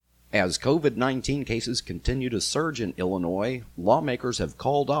As COVID-19 cases continue to surge in Illinois, lawmakers have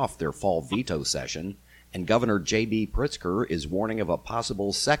called off their fall veto session, and Governor J.B. Pritzker is warning of a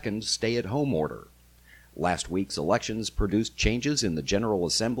possible second stay-at-home order. Last week's elections produced changes in the General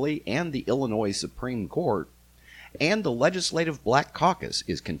Assembly and the Illinois Supreme Court, and the Legislative Black Caucus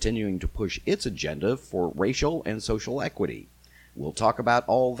is continuing to push its agenda for racial and social equity. We'll talk about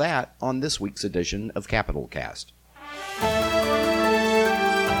all that on this week's edition of Capital Cast.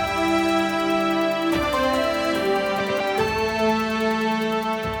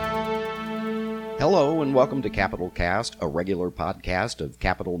 Hello and welcome to Capital Cast, a regular podcast of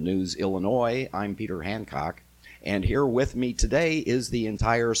Capital News Illinois. I'm Peter Hancock, and here with me today is the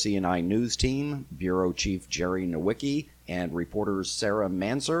entire CNI News team, Bureau Chief Jerry Nowicki, and reporters Sarah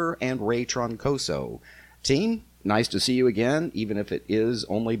Manser and Ray Troncoso. Team, nice to see you again, even if it is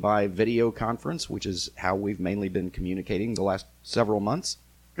only by video conference, which is how we've mainly been communicating the last several months.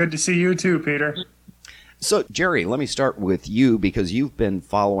 Good to see you too, Peter. So, Jerry, let me start with you because you've been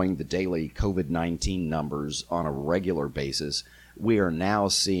following the daily COVID-19 numbers on a regular basis. We are now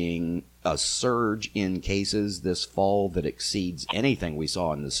seeing a surge in cases this fall that exceeds anything we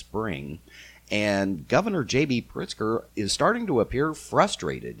saw in the spring. And Governor J.B. Pritzker is starting to appear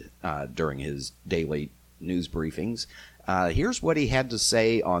frustrated during his daily news briefings. Here's what he had to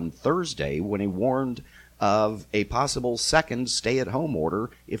say on Thursday when he warned of a possible second stay-at-home order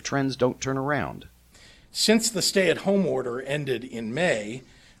if trends don't turn around. Since the stay-at-home order ended in May,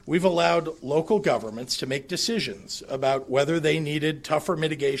 we've allowed local governments to make decisions about whether they needed tougher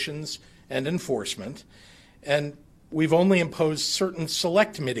mitigations and enforcement, and we've only imposed certain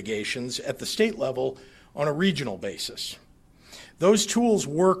select mitigations at the state level on a regional basis. Those tools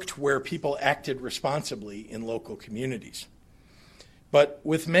worked where people acted responsibly in local communities. But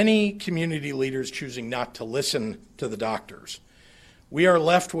with many community leaders choosing not to listen to the doctors, we are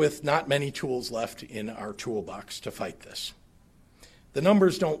left with not many tools left in our toolbox to fight this. The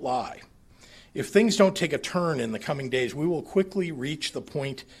numbers don't lie. If things don't take a turn in the coming days, we will quickly reach the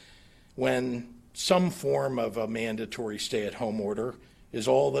point when some form of a mandatory stay-at-home order is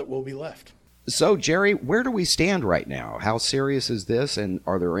all that will be left. So, Jerry, where do we stand right now? How serious is this, and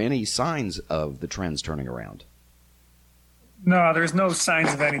are there any signs of the trends turning around? No, there's no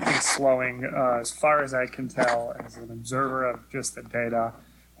signs of anything slowing as far as I can tell as an observer of just the data.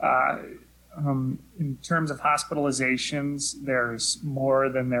 In terms of hospitalizations, there's more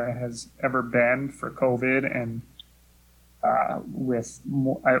than there has ever been for COVID, and with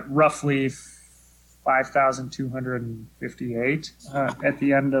roughly 5,258 at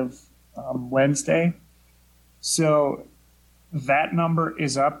the end of Wednesday. So that number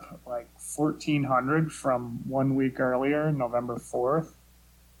is up like 1,400 from 1 week earlier, November 4th,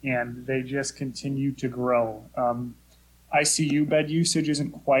 and they just continue to grow. ICU bed usage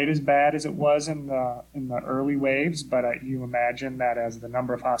isn't quite as bad as it was in the early waves, but you imagine that as the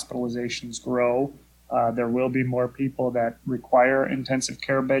number of hospitalizations grow, there will be more people that require intensive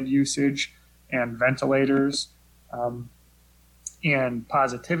care bed usage and ventilators. And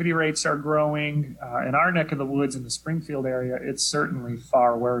positivity rates are growing. In our neck of the woods in the Springfield area, it's certainly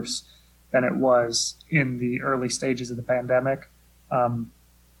far worse than it was in the early stages of the pandemic. The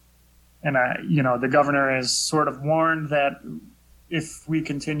governor has sort of warned that if we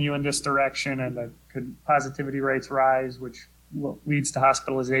continue in this direction and the positivity rates rise, which leads to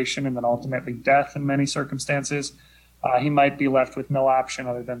hospitalization and then ultimately death in many circumstances, he might be left with no option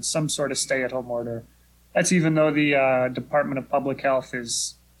other than some sort of stay-at-home order. That's even though the Department of Public Health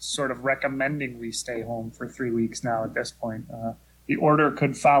is sort of recommending we stay home for 3 weeks now at this point. The order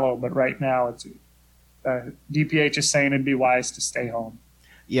could follow, but right now DPH is saying it'd be wise to stay home.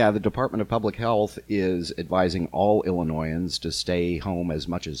 Yeah, the Department of Public Health is advising all Illinoisans to stay home as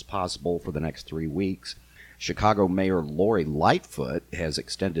much as possible for the next 3 weeks. Chicago Mayor Lori Lightfoot has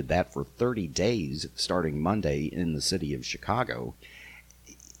extended that for 30 days starting Monday in the city of Chicago.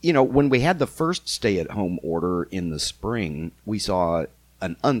 You know, when we had the first stay-at-home order in the spring, we saw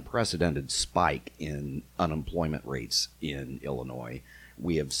an unprecedented spike in unemployment rates in Illinois.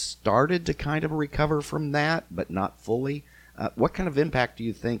 We have started to kind of recover from that, but not fully. What kind of impact do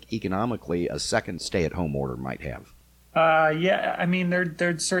you think economically a second stay-at-home order might have? Yeah, I mean,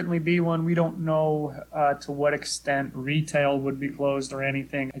 there'd certainly be one. We don't know to what extent retail would be closed or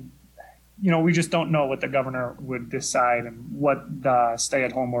anything. We just don't know what the governor would decide and what the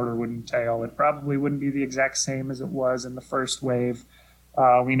stay-at-home order would entail. It probably wouldn't be the exact same as it was in the first wave.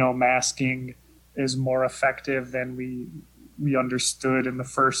 We know masking is more effective than we understood in the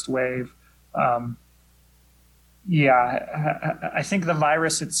first wave. I think the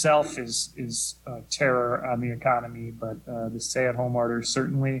virus itself is a terror on the economy, but the stay-at-home order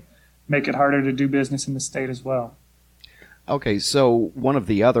certainly make it harder to do business in the state as well. Okay, so one of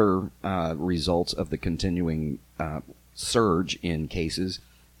the other results of the continuing surge in cases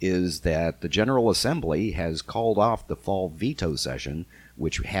is that the General Assembly has called off the fall veto session,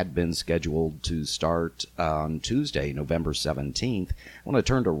 which had been scheduled to start on Tuesday, November 17th. I want to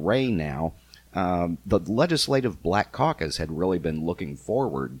turn to Ray now. The Legislative Black Caucus had really been looking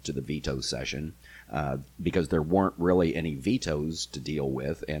forward to the veto session because there weren't really any vetoes to deal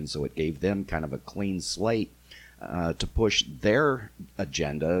with, and so it gave them kind of a clean slate to push their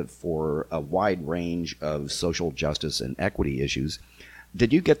agenda for a wide range of social justice and equity issues.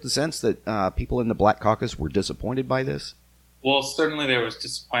 Did you get the sense that people in the Black Caucus were disappointed by this? Well, certainly there was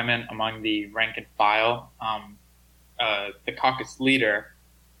disappointment among the rank and file. The caucus leader,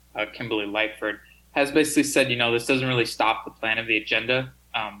 Kimberly Lightford, has basically said, this doesn't really stop the plan of the agenda.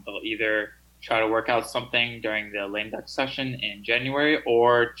 They'll either try to work out something during the lame duck session in January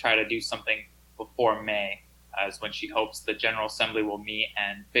or try to do something before May, as when she hopes the General Assembly will meet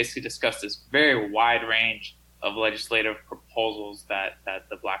and basically discuss this very wide range of legislative proposals that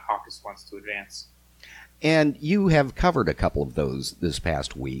the Black Caucus wants to advance. And you have covered a couple of those this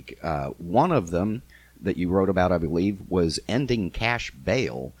past week. One of them that you wrote about, I believe, was ending cash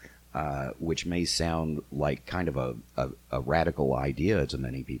bail, which may sound like kind of a radical idea to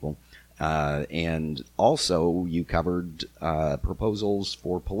many people. And also you covered proposals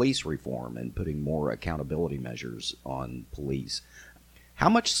for police reform and putting more accountability measures on police. How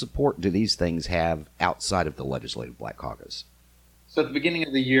much support do these things have outside of the Legislative Black Caucus? So at the beginning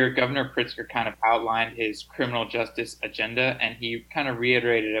of the year, Governor Pritzker kind of outlined his criminal justice agenda, and he kind of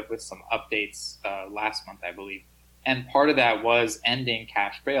reiterated it with some updates last month, I believe. And part of that was ending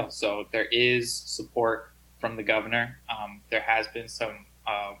cash bail. So there is support from the governor. There has been some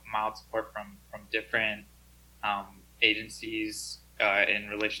mild support from different agencies in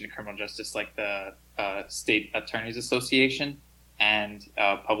relation to criminal justice, like the State Attorneys Association and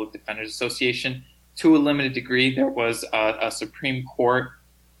Public Defenders Association. To a limited degree, there was a Supreme Court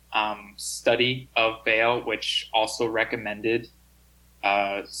study of bail, which also recommended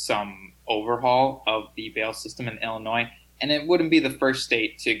some overhaul of the bail system in Illinois. And it wouldn't be the first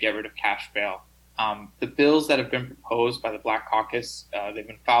state to get rid of cash bail. The bills that have been proposed by the Black Caucus, they've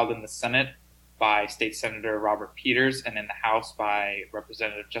been filed in the Senate by State Senator Robert Peters and in the House by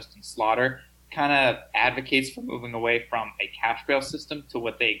Representative Justin Slaughter, kind of advocates for moving away from a cash bail system to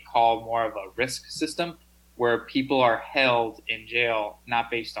what they call more of a risk system, where people are held in jail not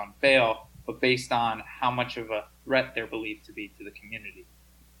based on bail, but based on how much of a threat they're believed to be to the community.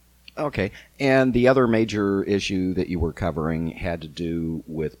 Okay. And the other major issue that you were covering had to do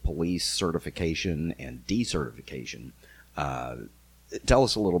with police certification and decertification. Tell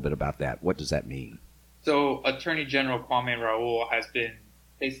us a little bit about that. What does that mean? So Attorney General Kwame Raoul has been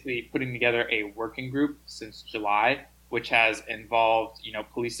basically putting together a working group since July, which has involved,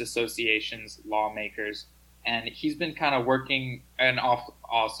 police associations, lawmakers, and he's been kind of working, and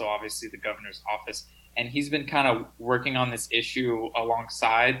also obviously the governor's office, and he's been kind of working on this issue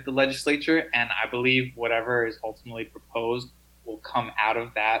alongside the legislature, and I believe whatever is ultimately proposed will come out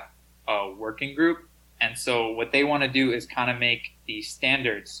of that working group. And so what they want to do is kind of make the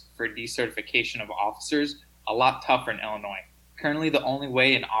standards for decertification of officers a lot tougher in Illinois. Currently, the only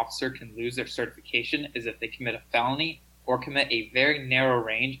way an officer can lose their certification is if they commit a felony or commit a very narrow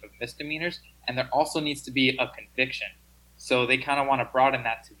range of misdemeanors, and there also needs to be a conviction. So they kind of want to broaden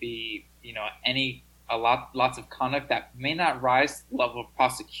that to be, lots of conduct that may not rise to the level of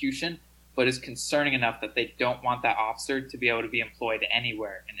prosecution, but is concerning enough that they don't want that officer to be able to be employed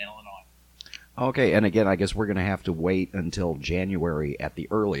anywhere in Illinois. Okay, and again, I guess we're going to have to wait until January at the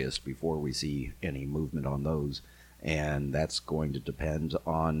earliest before we see any movement on those. And that's going to depend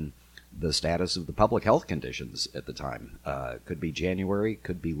on the status of the public health conditions at the time. Could be January,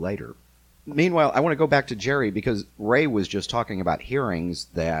 could be later. Meanwhile, I want to go back to Jerry because Ray was just talking about hearings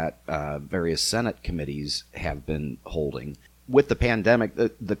that various Senate committees have been holding. With the pandemic,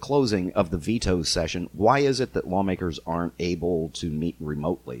 the closing of the veto session, why is it that lawmakers aren't able to meet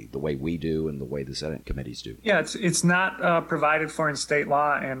remotely the way we do and the way the Senate committees do? Yeah, it's not provided for in state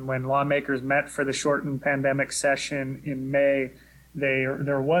law. And when lawmakers met for the shortened pandemic session in May,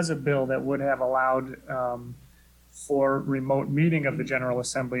 there was a bill that would have allowed for remote meeting of the General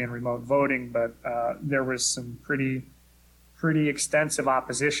Assembly and remote voting, but there was some pretty extensive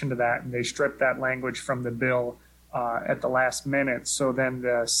opposition to that, and they stripped that language from the bill at the last minute. So then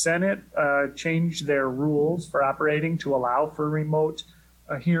the Senate changed their rules for operating to allow for remote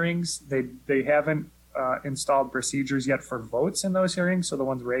hearings. They haven't installed procedures yet for votes in those hearings. So the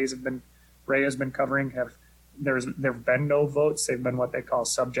ones Ray has been covering have there have been no votes. They've been what they call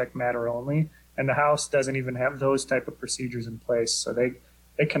subject matter only, and the House doesn't even have those type of procedures in place, so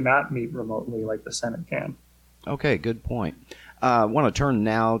they cannot meet remotely like the Senate can. Okay, good point. I want to turn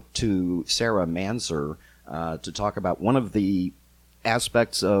now to Sarah Manser to talk about one of the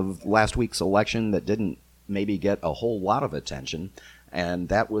aspects of last week's election that didn't maybe get a whole lot of attention, and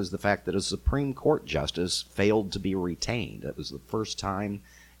that was the fact that a Supreme Court justice failed to be retained. It was the first time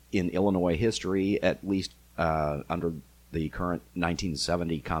in Illinois history, at least under the current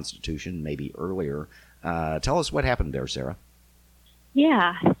 1970 Constitution, maybe earlier. Tell us what happened there, Sarah.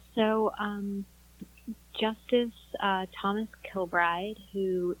 Yeah, so Justice Thomas Kilbride,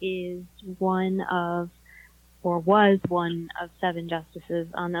 who is was one of 7 justices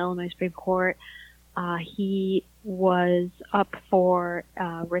on the Illinois Supreme Court, he was up for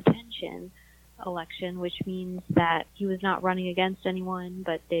retention election, which means that he was not running against anyone,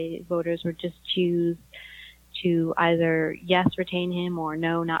 but the voters would just choose to either yes, retain him, or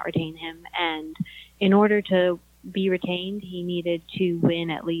no, not retain him. And in order to be retained, he needed to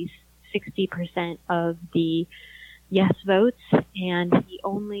win at least 60% of the yes votes, and he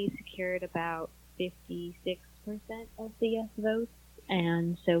only secured about 56% of the yes votes,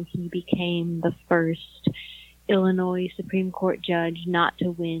 and so he became the first Illinois Supreme Court judge not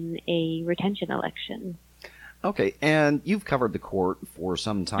to win a retention election. Okay, and you've covered the court for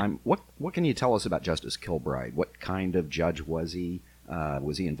some time. What can you tell us about Justice Kilbride? What kind of judge was he?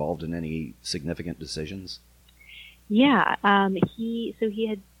 Was he involved in any significant decisions? Yeah, he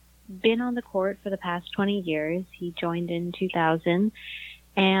had been on the court for the past 20 years. He joined in 2000,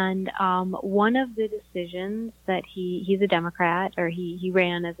 and one of the decisions that he's a Democrat, or he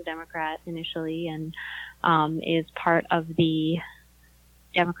ran as a Democrat initially, and is part of the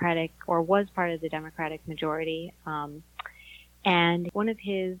Democratic, or was part of the Democratic majority. And one of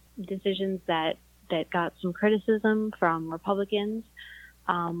his decisions that got some criticism from Republicans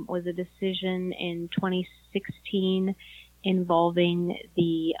was a decision in 2016 involving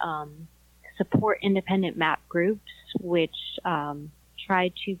the Support Independent Map Groups, which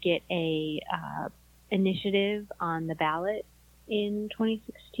tried to get a initiative on the ballot in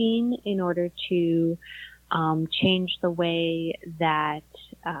 2016 in order to change the way that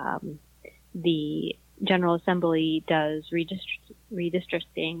the General Assembly does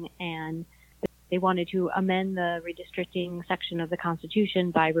redistricting, and they wanted to amend the redistricting section of the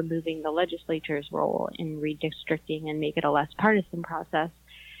Constitution by removing the legislature's role in redistricting and make it a less partisan process.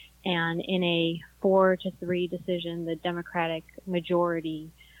 And in a 4-3 decision, the Democratic majority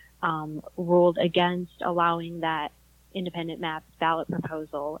ruled against allowing that independent maps ballot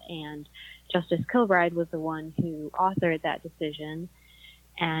proposal, and Justice Kilbride was the one who authored that decision.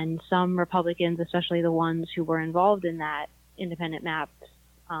 And some Republicans, especially the ones who were involved in that independent maps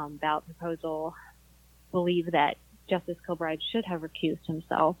ballot proposal, believe that Justice Kilbride should have recused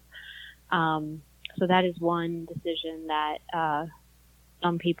himself. So that is one decision that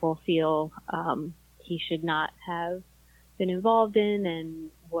some people feel he should not have been involved in, and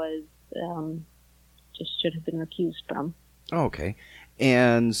was just should have been recused from. Okay.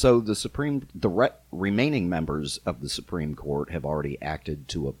 And so the remaining members of the Supreme Court have already acted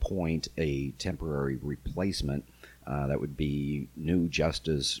to appoint a temporary replacement. That would be new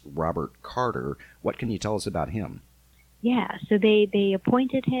Justice Robert Carter. What can you tell us about him? Yeah, so they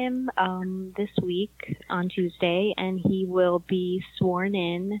appointed him this week on Tuesday, and he will be sworn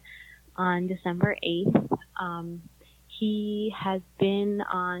in on December 8th. He has been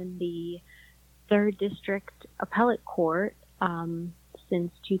on the 3rd District Appellate Court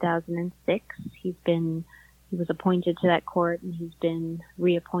since 2006. He was appointed to that court, and he's been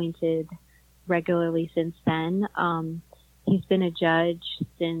reappointed regularly since then. He's been a judge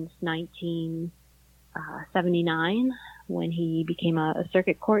since 1979 when he became a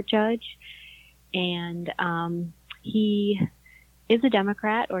circuit court judge, and he is a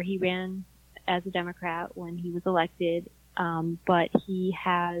Democrat, or he ran as a Democrat when he was elected, but he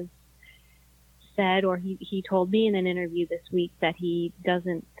has said, or he told me in an interview this week, that he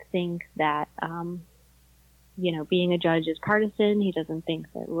doesn't think that being a judge is partisan. He doesn't think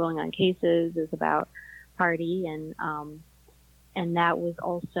that ruling on cases is about party, and that was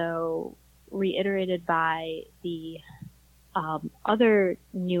also reiterated by the other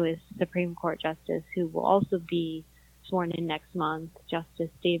newest Supreme Court justice, who will also be sworn in next month, Justice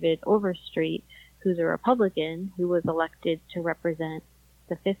David Overstreet, who's a Republican who was elected to represent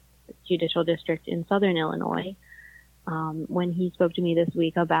the 5th Judicial District in Southern Illinois. When he spoke to me this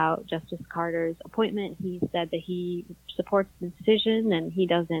week about Justice Carter's appointment, he said that he supports the decision, and he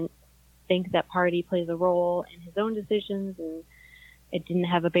doesn't think that party plays a role in his own decisions, and it didn't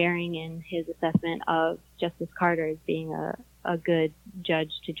have a bearing in his assessment of Justice Carter as being a good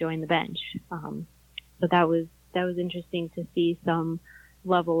judge to join the bench. So that was interesting to see some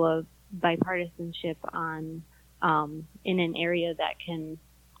level of bipartisanship on in an area that can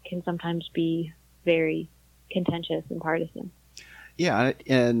sometimes be very contentious and partisan. Yeah,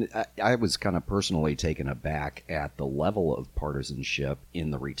 and I was kind of personally taken aback at the level of partisanship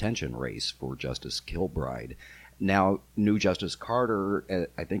in the retention race for Justice Kilbride. Now, new Justice Carter,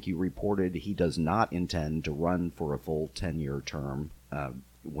 I think you reported he does not intend to run for a full 10-year term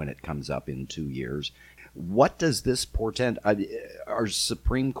when it comes up in 2 years. What does this portend? Are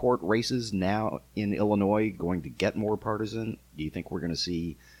Supreme Court races now in Illinois going to get more partisan? Do you think we're going to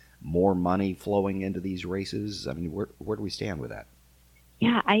see more money flowing into these races? I mean, where do we stand with that?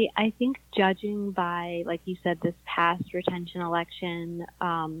 Yeah, I think judging by, like you said, this past retention election,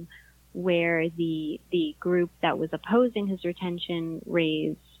 where the group that was opposing his retention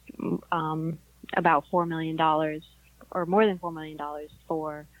raised about $4 million or more than $4 million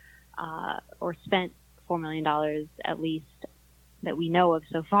for, or spent $4 million at least that we know of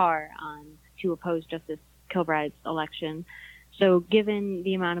so far to oppose Justice Kilbride's election. So given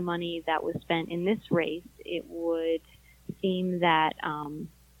the amount of money that was spent in this race, it would seem that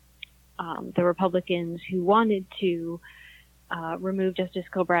the Republicans who wanted to remove Justice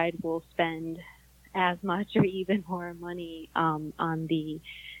Kilbride will spend as much or even more money on the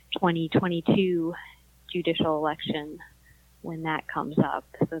 2022 judicial election when that comes up,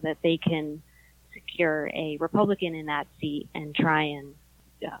 so that they can secure a Republican in that seat and try and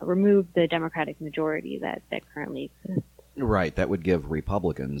remove the Democratic majority that currently exists. Right, that would give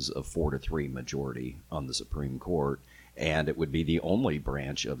Republicans a 4-3 majority on the Supreme Court, and it would be the only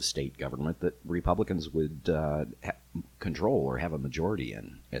branch of state government that Republicans would control or have a majority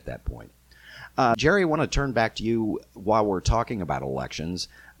in at that point. Jerry, I want to turn back to you while we're talking about elections.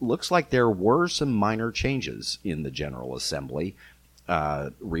 Looks like there were some minor changes in the General Assembly.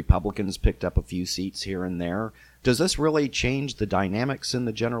 Republicans picked up a few seats here and there. Does this really change the dynamics in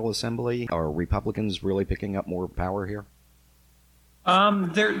the General Assembly? Are Republicans really picking up more power here?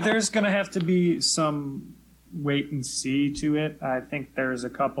 There's going to have to be some wait and see to it. I think there's a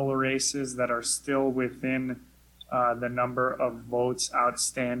couple of races that are still within the number of votes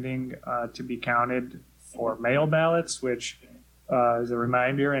outstanding to be counted for mail ballots, which, as a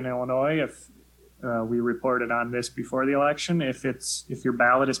reminder, in Illinois, if we reported on this before the election, if your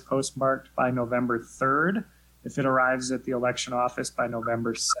ballot is postmarked by November 3rd, if it arrives at the election office by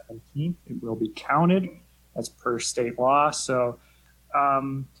November 17th, it will be counted. That's per state law. So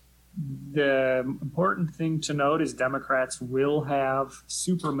the important thing to note is Democrats will have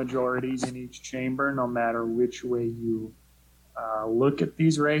supermajorities in each chamber, no matter which way you look at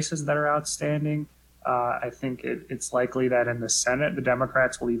these races that are outstanding. I think it's likely that in the Senate, the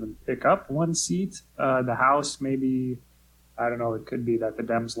Democrats will even pick up one seat. The House, maybe, I don't know, it could be that the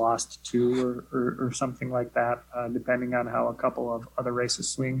Dems lost two or something like that, depending on how a couple of other races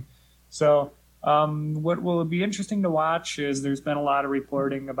swing. So what will be interesting to watch is there's been a lot of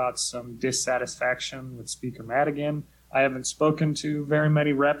reporting about some dissatisfaction with Speaker Madigan. I haven't spoken to very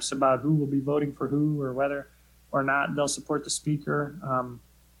many reps about who will be voting for who or whether or not they'll support the Speaker.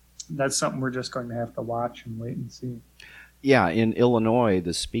 That's something we're just going to have to watch and wait and see. Yeah, in Illinois,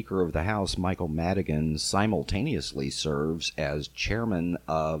 the Speaker of the House, Michael Madigan, simultaneously serves as chairman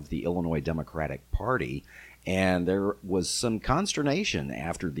of the Illinois Democratic Party, and there was some consternation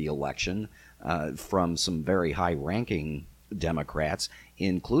after the election from some very high-ranking Democrats,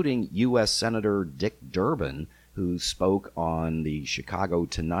 including U.S. Senator Dick Durbin, who spoke on the Chicago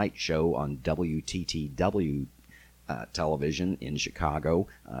Tonight Show on WTTW television in Chicago.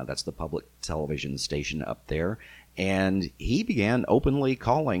 That's the public television station up there. And he began openly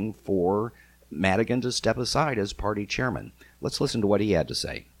calling for Madigan to step aside as party chairman. Let's listen to what he had to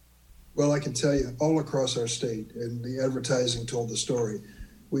say. Well, I can tell you, all across our state, and the advertising told the story,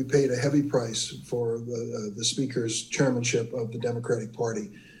 we paid a heavy price for the Speaker's chairmanship of the Democratic Party.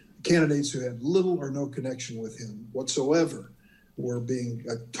 Candidates who had little or no connection with him whatsoever were being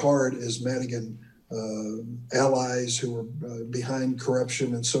tarred as Madigan allies who were behind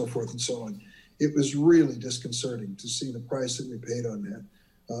corruption and so forth and so on. It was really disconcerting to see the price that we paid on that.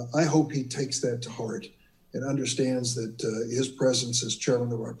 I hope he takes that to heart and understands that his presence as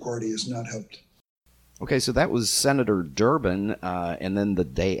chairman of our party has not helped. Okay, so that was Senator Durbin, and then the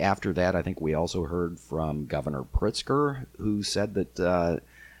day after that, I think we also heard from Governor Pritzker, who said that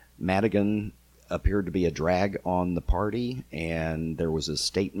Madigan appeared to be a drag on the party, and there was a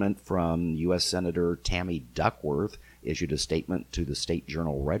statement from U.S. Senator Tammy Duckworth, issued a statement to the State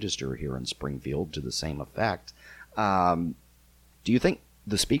Journal Register here in Springfield to the same effect. Do you think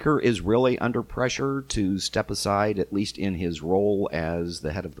the Speaker is really under pressure to step aside, at least in his role as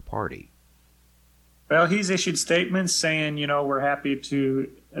the head of the party? Well, he's issued statements saying, we're happy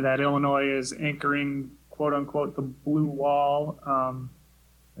that Illinois is anchoring, quote unquote, the blue wall.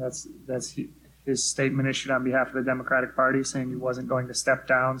 That's his statement issued on behalf of the Democratic Party, saying he wasn't going to step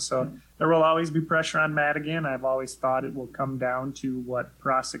down. So there will always be pressure on Madigan. I've always thought it will come down to what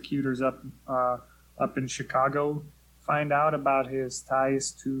prosecutors up in Chicago find out about his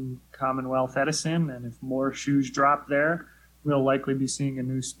ties to Commonwealth Edison, and if more shoes drop there, we'll likely be seeing a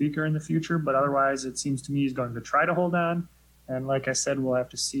new speaker in the future. But otherwise, it seems to me he's going to try to hold on. And like I said, we'll have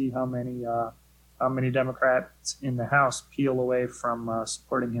to see how many Democrats in the House peel away from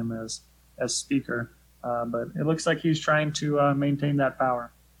supporting him as speaker. But it looks like he's trying to maintain that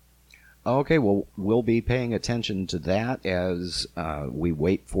power. Okay, well, we'll be paying attention to that as we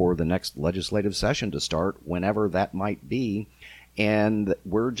wait for the next legislative session to start, whenever that might be. And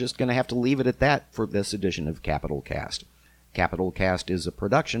we're just going to have to leave it at that for this edition of Capitol Cast. Capitol Cast is a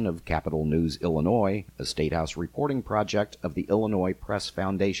production of Capitol News Illinois, a State House reporting project of the Illinois Press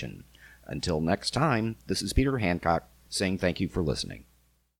Foundation. Until next time, this is Peter Hancock saying thank you for listening.